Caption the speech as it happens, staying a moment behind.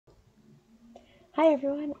Hi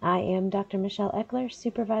everyone, I am Dr. Michelle Eckler,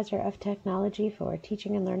 Supervisor of Technology for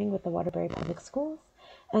Teaching and Learning with the Waterbury Public Schools.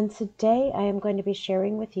 And today I am going to be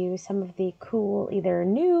sharing with you some of the cool, either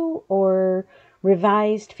new or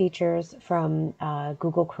revised features from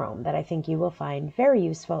Google Chrome that I think you will find very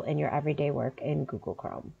useful in your everyday work in Google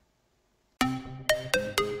Chrome.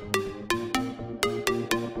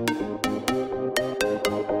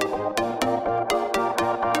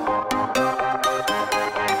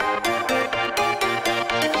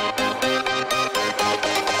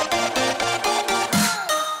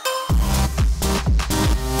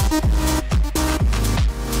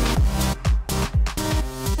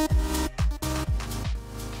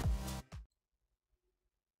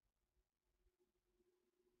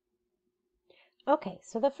 Okay,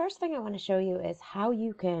 so the first thing I want to show you is how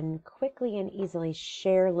you can quickly and easily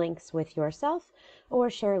share links with yourself or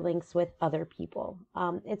share links with other people.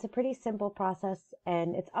 It's a pretty simple process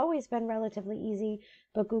and it's always been relatively easy,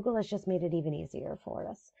 but Google has just made it even easier for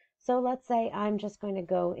us. So let's say I'm just going to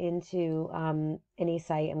go into any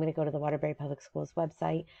site. I'm going to go to the Waterbury Public Schools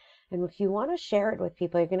website. And if you want to share it with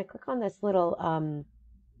people, you're going to click on this little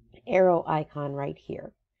arrow icon right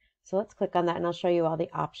here. So let's click on that and I'll show you all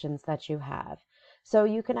the options that you have. So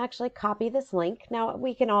you can actually copy this link. Now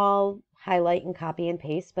we can all highlight and copy and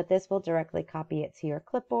paste, but this will directly copy it to your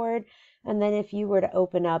clipboard. And then if you were to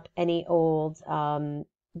open up any old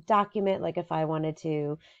document, like if I wanted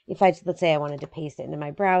to, let's say I wanted to paste it into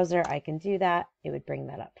my browser, I can do that. It would bring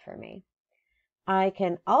that up for me. I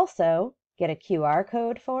can also get a QR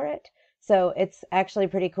code for it. So it's actually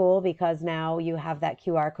pretty cool because now you have that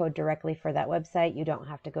QR code directly for that website. You don't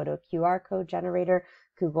have to go to a QR code generator.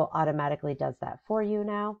 Google automatically does that for you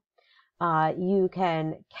now. You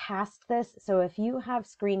can cast this. So if you have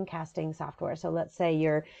screencasting software, so let's say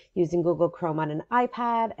you're using Google Chrome on an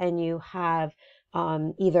iPad and you have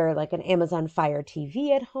either like an Amazon Fire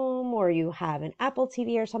TV at home or you have an Apple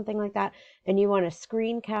TV or something like that, and you want to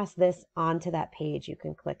screencast this onto that page, you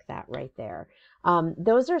can click that right there.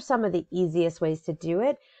 Those are some of the easiest ways to do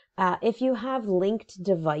it. If you have linked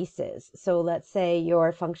devices, so let's say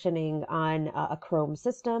you're functioning on a Chrome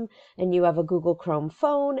system and you have a Google Chrome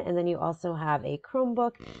phone and then you also have a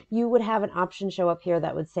Chromebook, you would have an option show up here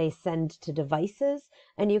that would say send to devices,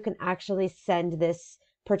 and you can actually send this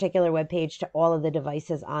particular web page to all of the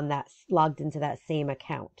devices on that logged into that same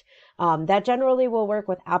account. That generally will work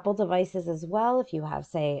with Apple devices as well. If you have,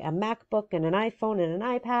 say, a MacBook and an iPhone and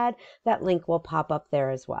an iPad, that link will pop up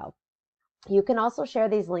there as well. You can also share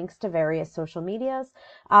these links to various social medias.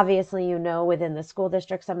 Obviously, you know, within the school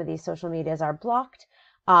district, some of these social medias are blocked.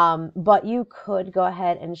 But you could go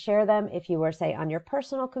ahead and share them if you were, say, on your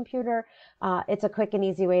personal computer. It's a quick and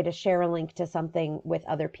easy way to share a link to something with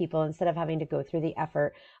other people instead of having to go through the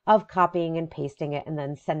effort of copying and pasting it and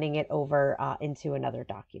then sending it over into another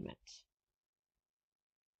document.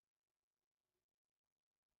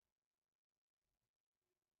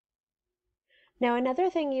 Now, another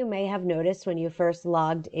thing you may have noticed when you first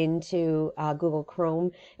logged into Google Chrome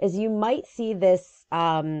is you might see this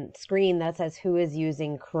screen that says who is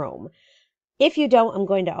using Chrome. If you don't, I'm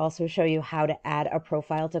going to also show you how to add a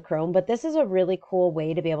profile to Chrome, but this is a really cool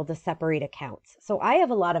way to be able to separate accounts. So I have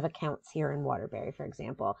a lot of accounts here in Waterbury, for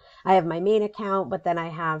example. I have my main account, but then I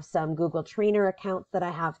have some Google Trainer accounts that I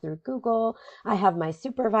have through Google. I have my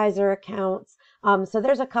supervisor accounts. So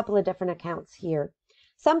there's a couple of different accounts here.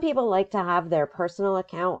 Some people like to have their personal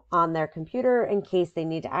account on their computer in case they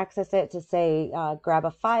need to access it to, say, grab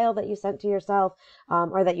a file that you sent to yourself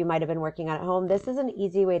or that you might have been working on at home. This is an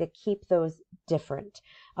easy way to keep those different.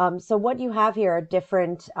 So what you have here are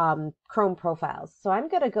different Chrome profiles. So I'm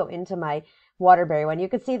going to go into my Waterbury one. You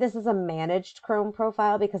can see this is a managed Chrome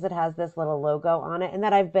profile because it has this little logo on it and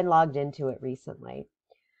that I've been logged into it recently.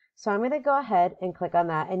 So I'm going to go ahead and click on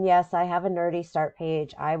that. And yes, I have a nerdy start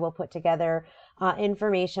page. I will put together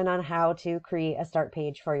information on how to create a start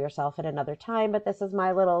page for yourself at another time. But this is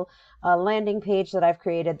my little landing page that I've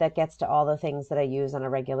created that gets to all the things that I use on a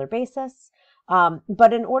regular basis.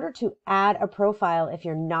 But in order to add a profile, if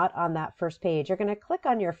you're not on that first page, you're going to click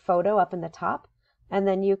on your photo up in the top and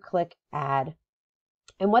then you click add.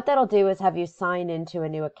 And what that'll do is have you sign into a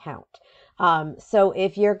new account. So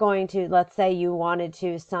if you're going to, let's say you wanted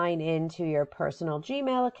to sign into your personal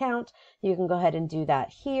Gmail account, you can go ahead and do that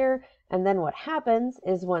here. And then what happens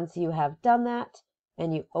is once you have done that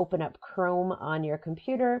and you open up Chrome on your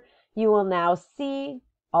computer, you will now see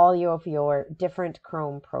all of your different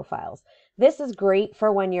Chrome profiles. This is great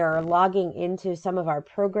for when you're logging into some of our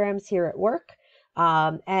programs here at work.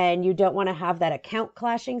 And you don't want to have that account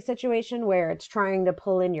clashing situation where it's trying to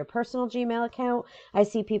pull in your personal Gmail account. I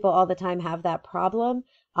see people all the time have that problem.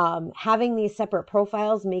 Having these separate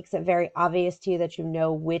profiles makes it very obvious to you that you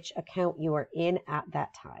know which account you are in at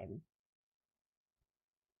that time.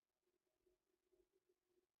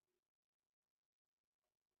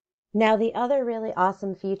 Now, the other really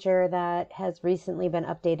awesome feature that has recently been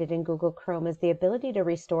updated in Google Chrome is the ability to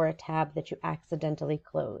restore a tab that you accidentally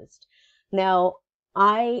closed. Now,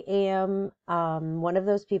 I am one of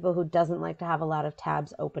those people who doesn't like to have a lot of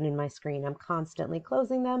tabs open in my screen. I'm constantly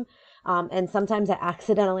closing them, and sometimes I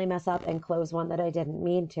accidentally mess up and close one that I didn't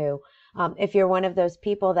mean to. If you're one of those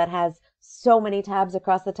people that has so many tabs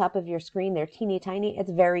across the top of your screen, they're teeny tiny,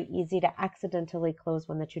 it's very easy to accidentally close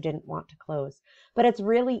one that you didn't want to close. But it's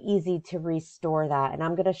really easy to restore that, and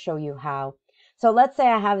I'm going to show you how. So let's say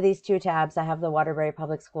I have these two tabs. I have the Waterbury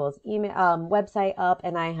Public Schools email website up,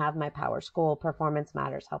 and I have my Power School Performance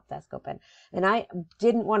Matters help desk open. And I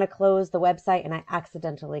didn't want to close the website, and I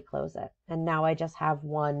accidentally close it. And now I just have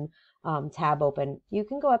one tab open. You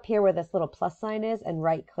can go up here where this little plus sign is and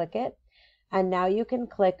right click it. And now you can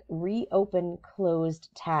click reopen closed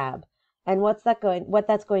tab. And what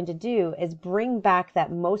that's going to do is bring back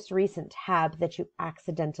that most recent tab that you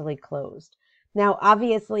accidentally closed. Now,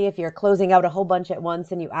 obviously, if you're closing out a whole bunch at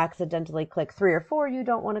once and you accidentally click 3 or 4 you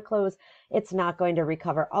don't want to close, it's not going to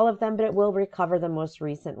recover all of them, but it will recover the most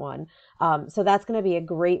recent one. So that's going to be a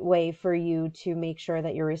great way for you to make sure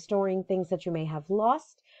that you're restoring things that you may have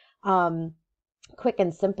lost. Quick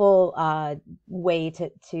and simple way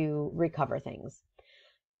to recover things.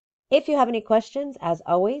 If you have any questions, as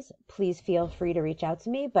always, please feel free to reach out to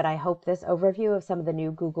me, but I hope this overview of some of the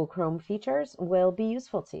new Google Chrome features will be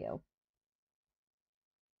useful to you.